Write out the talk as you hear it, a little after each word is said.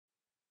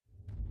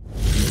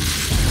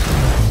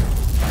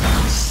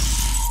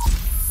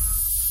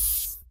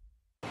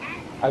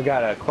I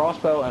got a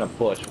crossbow and a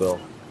push, Will.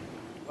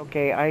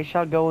 Okay, I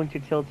shall go into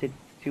Tilted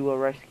to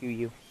rescue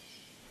you.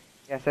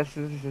 Yes, this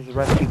is a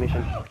rescue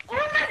mission. Oh my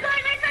god,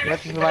 I found You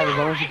have to survive as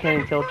long as you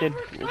can in Tilted.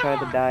 You're trying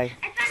to die.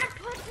 I found a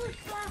purple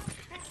skull.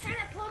 I found a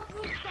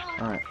purple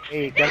skull. Alright.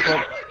 Hey, guess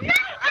what?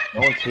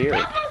 No one's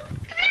here.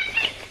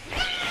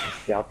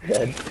 Scout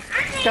dead.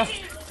 Just,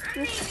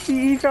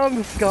 he found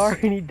the scar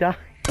and he died.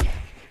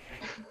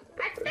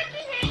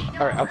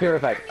 Alright, I'll be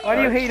right back. Why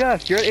do you hate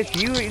us?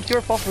 It's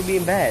your fault for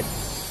being bad.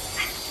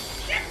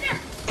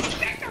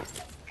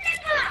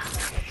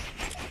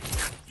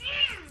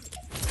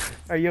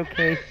 Are you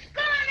okay?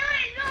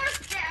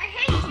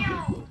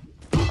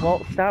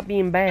 Well, stop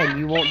being bad.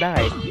 You won't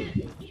die. Stop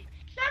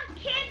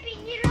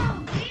camping, you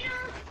know.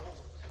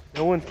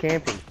 No one's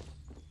camping.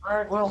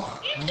 Alright, well,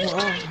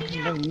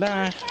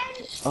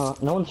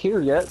 no one's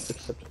here yet,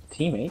 except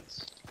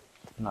teammates.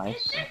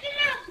 Nice.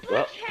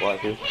 Well,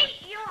 what is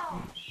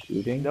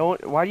shooting? No one,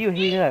 why do you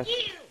hate us?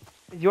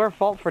 It's your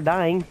fault for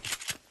dying.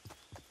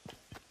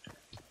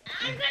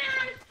 I'm gonna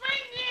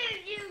unfriend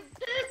you, you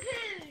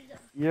poo-poos.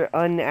 You're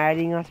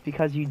unadding us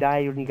because you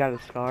died when you got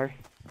a scar.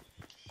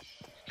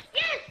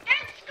 Yes,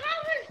 that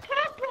skull is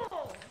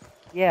purple.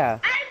 Yeah,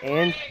 I and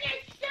wanted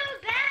it so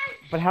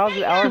bad. but how's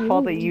it our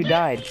fault that you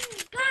died?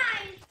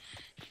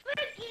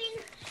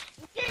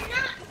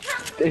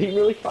 Did he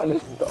really find a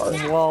star?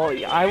 Well,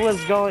 I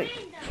was going.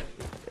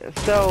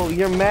 So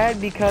you're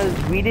mad because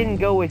we didn't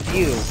go with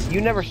you.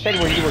 You never said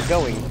where you were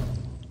going.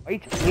 Why are you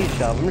telling me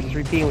stuff? I'm just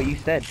repeating what you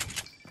said.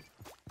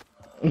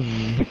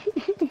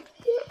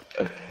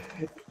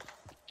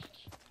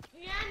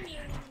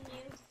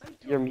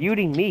 You're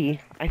muting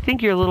me. I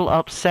think you're a little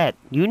upset.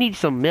 You need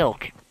some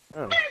milk.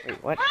 Oh,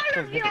 wait, what?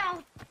 All of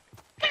y'all.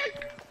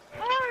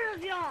 All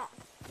of y'all.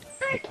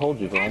 I told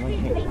you, but only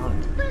Look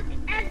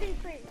time.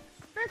 everything.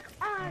 Look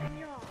all of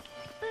y'all.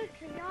 Look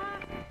y'all.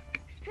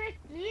 Look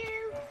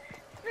you.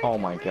 Oh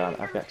my god,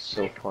 I've got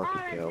so far All to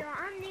of go. y'all.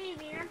 I'm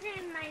leaving. I'm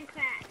playing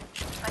Minecraft.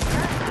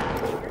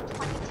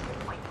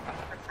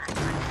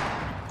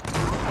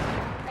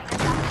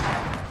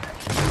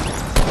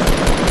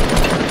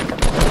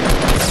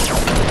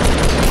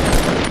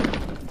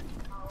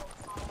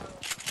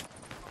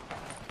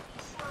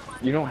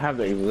 You don't have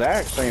the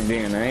exact same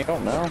DNA, I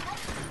don't know.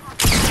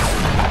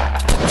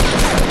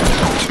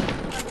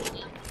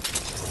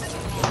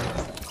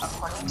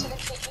 According to the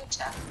kit you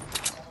took,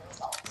 the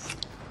results.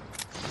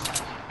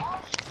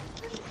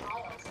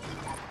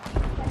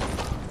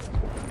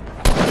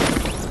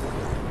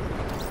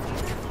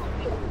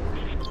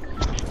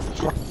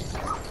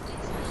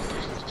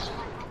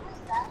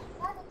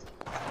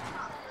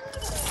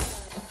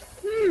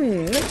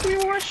 Makes me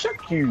want to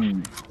shock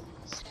you.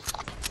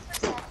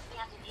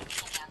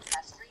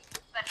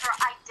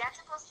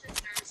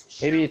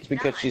 Maybe it's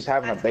because she's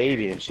having a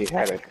baby and she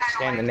had a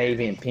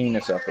Scandinavian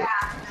penis up it.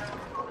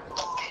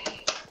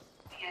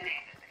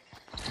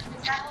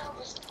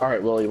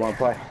 Alright, Will, you want to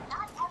play?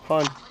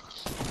 Fun.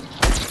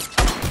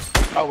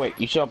 Oh wait,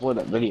 you should upload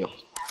that video.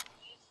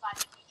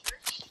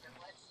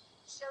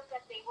 Showed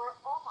that they were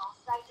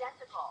almost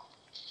identical.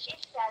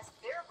 It says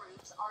their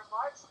roots are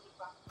largely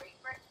from Great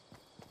Britain.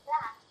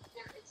 That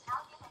their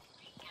Italian and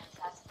Greek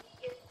ancestry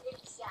is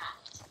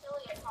exact.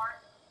 Really at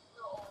heart,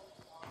 the old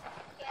one.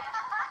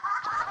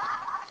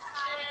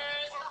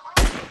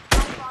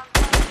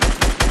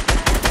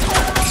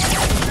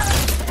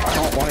 I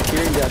don't want to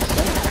hear you guys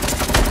sing.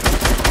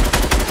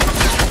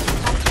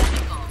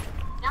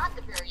 Not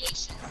the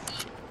variation.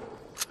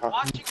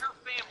 Watching her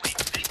family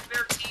sink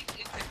their teeth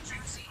into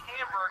juicy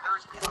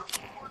hamburgers is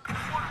important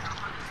for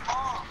his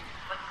mom.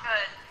 But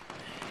good.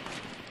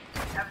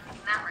 Haven't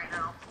seen that right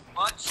now.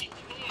 But she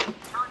can.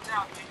 Turns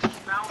out Nikki's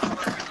mouth is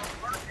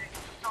allergic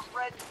to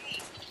red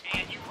meat,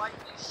 and you might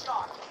be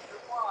shocked to hear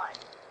why.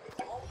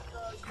 It's all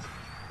because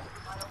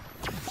I don't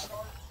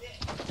start it.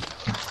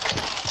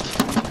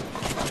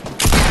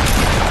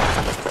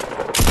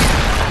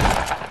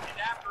 And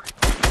after it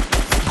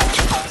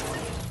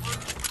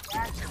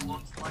reaction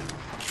looks like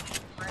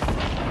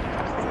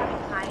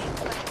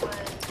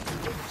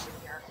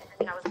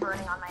I was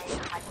burning on my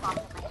palms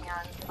of my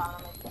hands,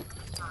 bottom of my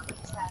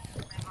chest,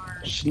 my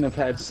arms. Shouldn't have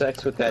had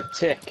sex with that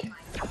tick.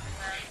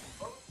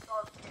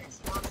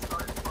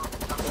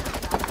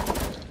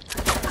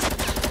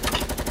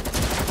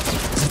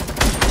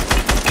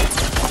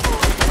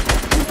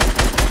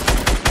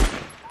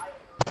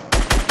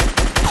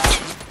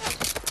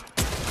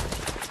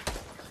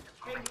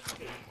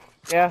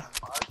 Yeah.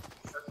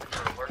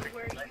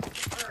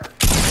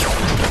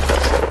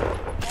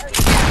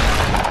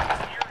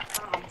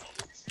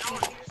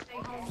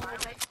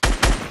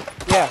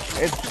 Yeah,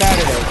 it's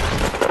Saturday.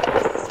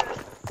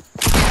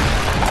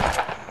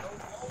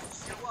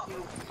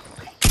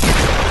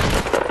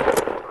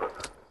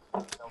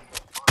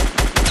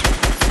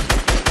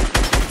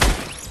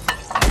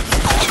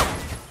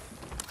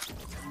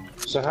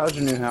 So how's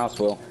your new house,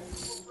 Will?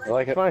 You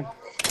like it? Fine.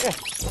 Yeah.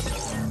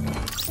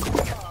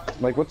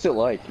 Like, what's it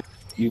like?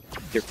 You're...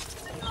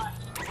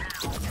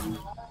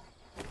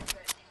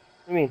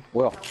 I mean,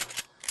 Will.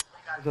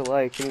 what's it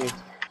like? I mean,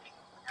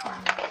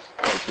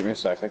 Give me a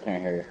sec, I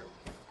can't hear you.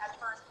 At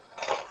first,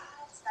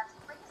 that's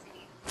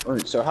crazy.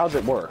 Alright, so how's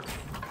it work?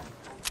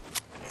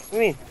 What do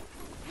you mean?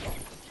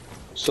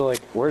 So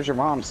like, where's your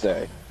mom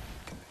stay?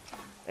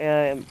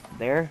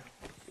 There.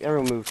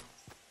 Everyone moved.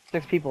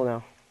 6 people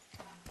now.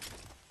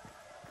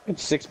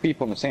 It's 6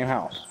 people in the same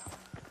house.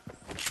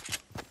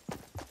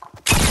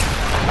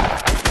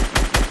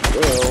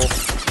 Well,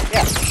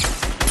 Yeah.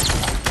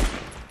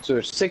 so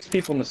there's 6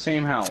 people in the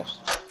same house.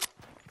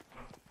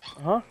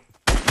 Huh?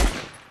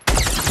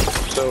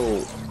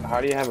 So, how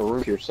do you have a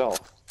room to yourself?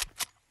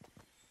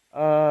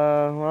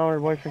 Well, her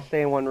boyfriend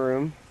stay in one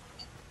room.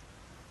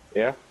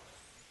 Yeah?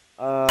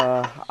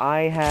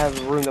 I have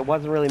a room that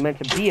wasn't really meant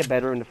to be a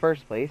bedroom in the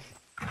first place.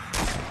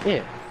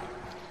 Yeah.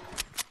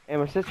 And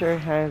my sister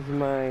has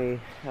my,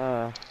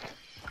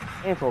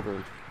 aunt's old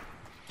room.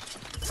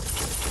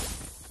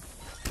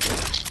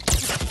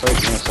 Wait,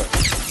 give me a sec.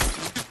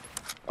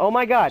 Oh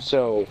my god!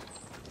 So,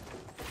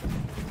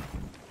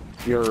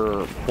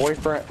 your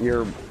boyfriend,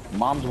 your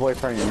mom's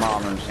boyfriend and your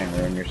mom are in the same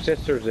room. Your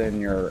sister's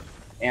in your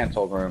aunt's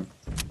old room.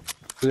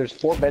 So there's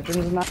 4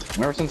 bedrooms in that?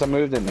 Ever since I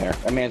moved in there,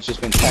 that man's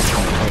just been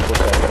texting me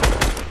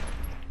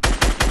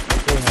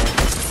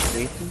 24/7.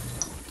 Jason?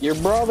 Your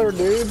brother,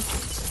 dude.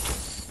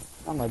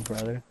 Not my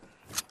brother.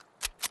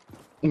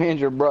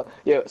 Man's your brother.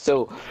 Yeah,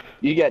 so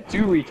you got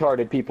 2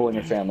 retarded people in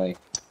your family.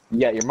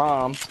 You got your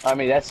mom. I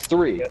mean, that's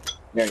 3. You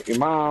got your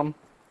mom,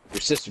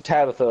 your sister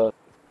Tabitha.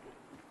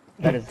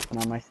 That is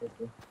not my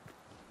sister.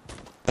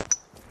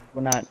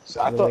 We're not So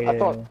I related.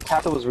 thought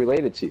Tabitha was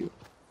related to you.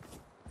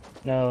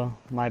 No,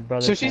 my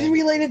brother. So she's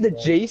related to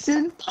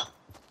Jason?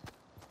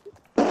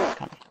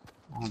 I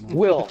don't know.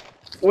 Will.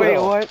 Wait,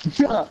 Will. what?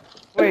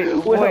 Wait,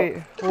 Will. wait,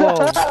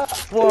 whoa.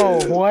 Whoa,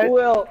 what?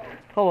 Will.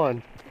 Hold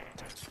on.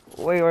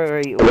 Wait.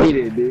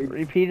 Related, dude.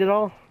 Repeat it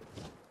all?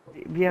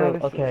 Yeah.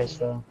 So, okay,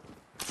 so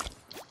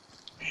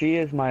she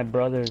is my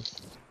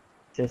brother's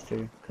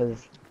sister,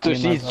 cause So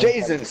she's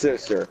Jason's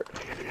sister.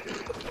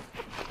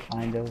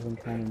 Kind of and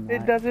kind of It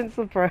not. doesn't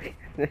surprise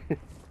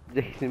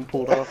Jason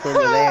pulled off from the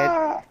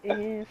land.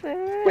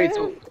 Wait,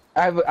 so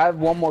I have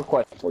one more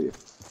question for you.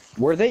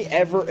 Were they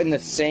ever in the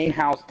same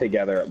house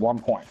together at one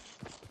point?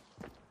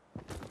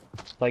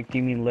 Like, do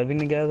you mean living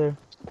together?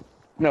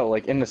 No,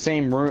 like in the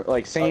same room,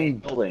 like same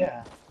building.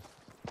 Yeah.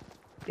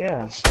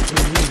 Yeah. What do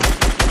you mean?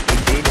 They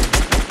dated.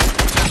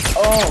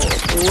 Oh,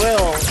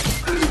 Will.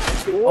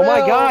 Oh my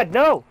god,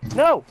 no!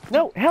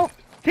 Help!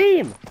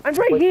 Team! I'm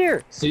right Wait,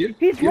 here! So you're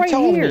right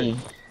telling here. me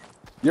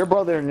your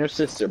brother and your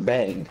sister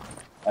banged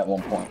at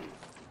one point.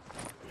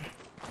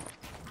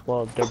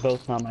 Well, they're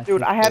both not my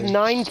Dude, I have sisters.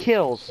 9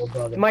 kills. They're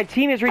brothers. My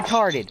team is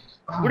retarded.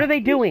 What are they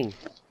doing?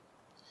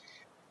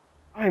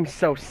 I'm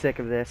so sick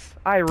of this.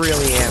 I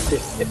really am.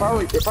 If I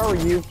were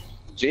you,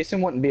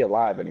 Jason wouldn't be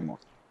alive anymore.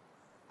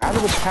 How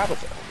did it happen?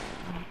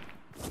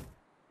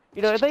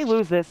 You know, if they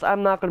lose this,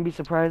 I'm not gonna be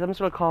surprised. I'm just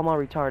gonna call them all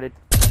retarded.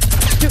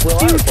 Will,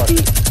 I have a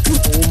question.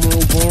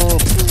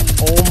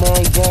 Oh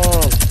my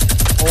god.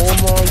 Oh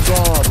my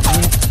god.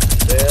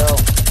 Bill,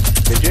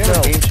 did you have No.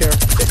 a game share?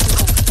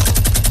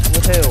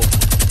 With who?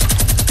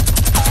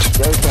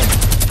 Jason.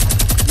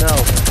 No.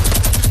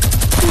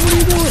 What are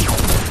you doing?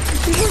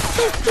 You look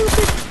so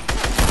stupid.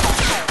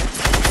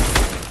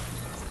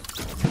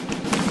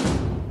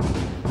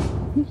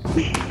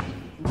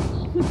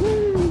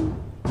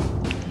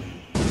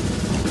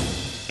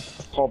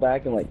 Call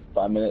back in like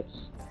 5 minutes.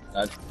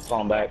 I'm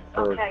calling back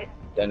for Okay.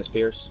 Dennis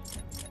Pierce.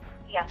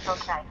 Yes,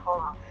 okay,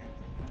 hold on.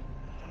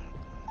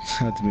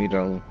 That's me,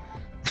 darling.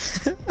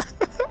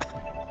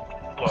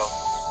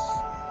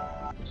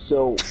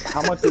 So,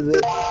 how much is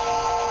it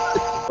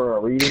for a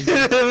reading?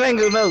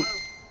 Mango, no.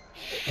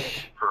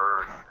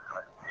 For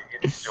you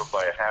can do it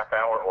by a half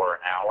hour or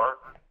an hour.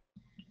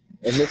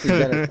 And this is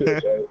Dennis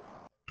Pierce, right?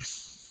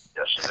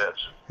 Yes, it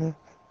is.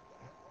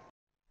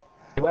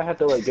 Do I have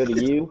to like go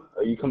to you,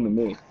 or you come to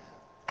me?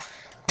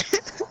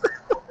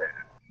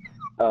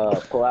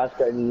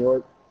 Pulaski, New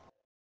York.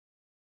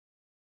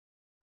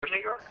 New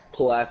York?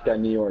 Pulaski,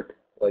 New York.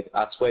 Like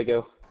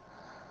Oswego.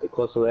 Like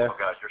close to there. Oh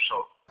God, you're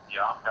so.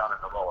 Yeah, I'm down in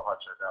the lower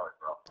Hudson Valley,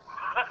 bro.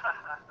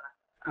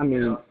 I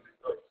mean,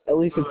 at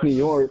least it's New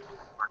York.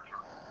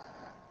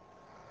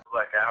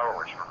 Like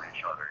hours from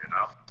each other, you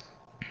know.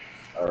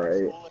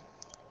 Alright.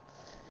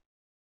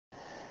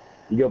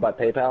 You go by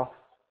PayPal?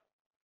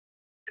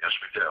 Yes,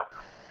 we do.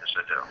 Yes, I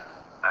do.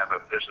 I have a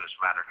business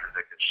manager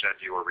that can send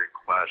you a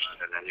request,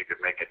 and then you can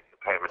make it the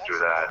payment through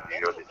that.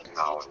 You go to, you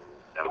know, and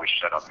then we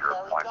set up your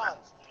appointment.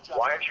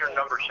 Why is your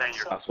number saying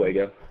you're?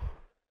 Oswego.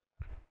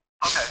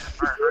 Okay, all right,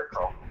 very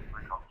cool.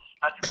 Very cool.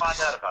 How'd you find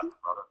out about it,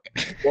 brother?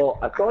 Well,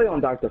 I saw you on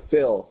Dr.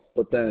 Phil,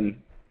 but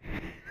then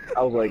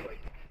I was like,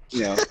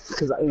 you know,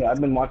 because I've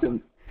been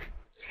watching.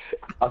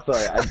 I'm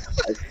sorry, I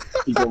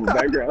keep on the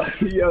background.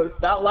 Yo,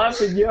 stop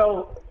laughing,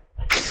 yo.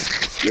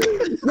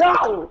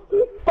 No!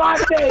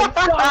 5 days!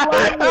 Stop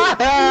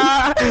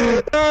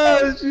laughing!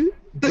 Oh, shit.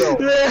 Yo,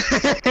 I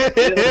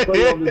saw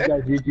you on this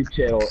guy's YouTube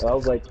channel. I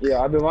was like, yeah,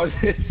 I've been watching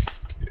this.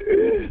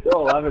 They're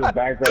all laughing in the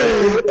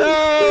background.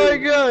 Oh my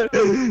god!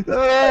 Oh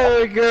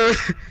my god!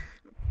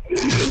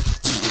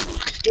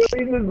 He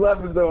just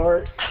left the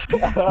door.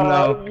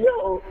 No.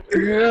 Yo.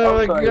 Oh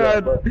my sorry,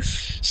 god. but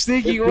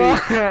Sneaky it's one.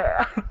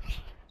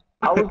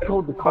 I was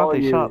told to call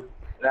Coffee you shop.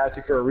 and ask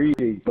you for a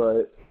reading,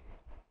 but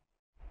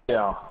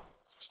yeah.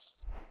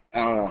 I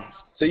don't know.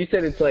 So you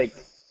said it's like,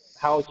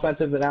 how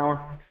expensive an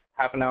hour?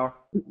 Half an hour?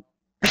 Who gave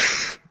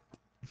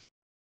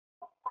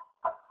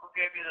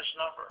you this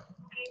number?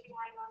 Who gave you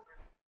my number?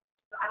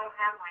 I don't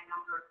have my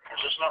number.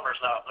 Because this number's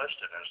not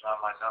listed. It's not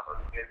my number.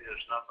 Who gave you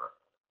this number?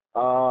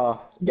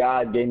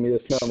 God gave me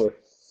this number.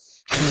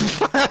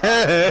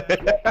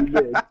 He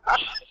did.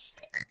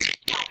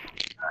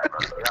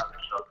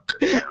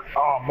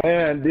 Oh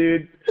man,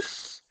 dude.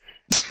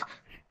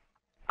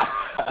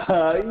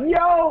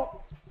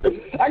 Yo!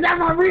 I got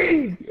my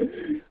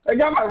reading! I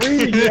got my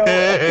reading, yo!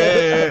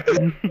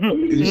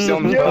 You still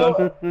on the Yo.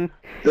 phone?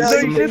 No,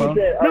 Is he this said, on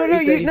the phone?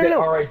 alright, No, he said,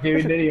 no. alright,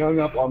 dude, then he hung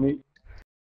up on me.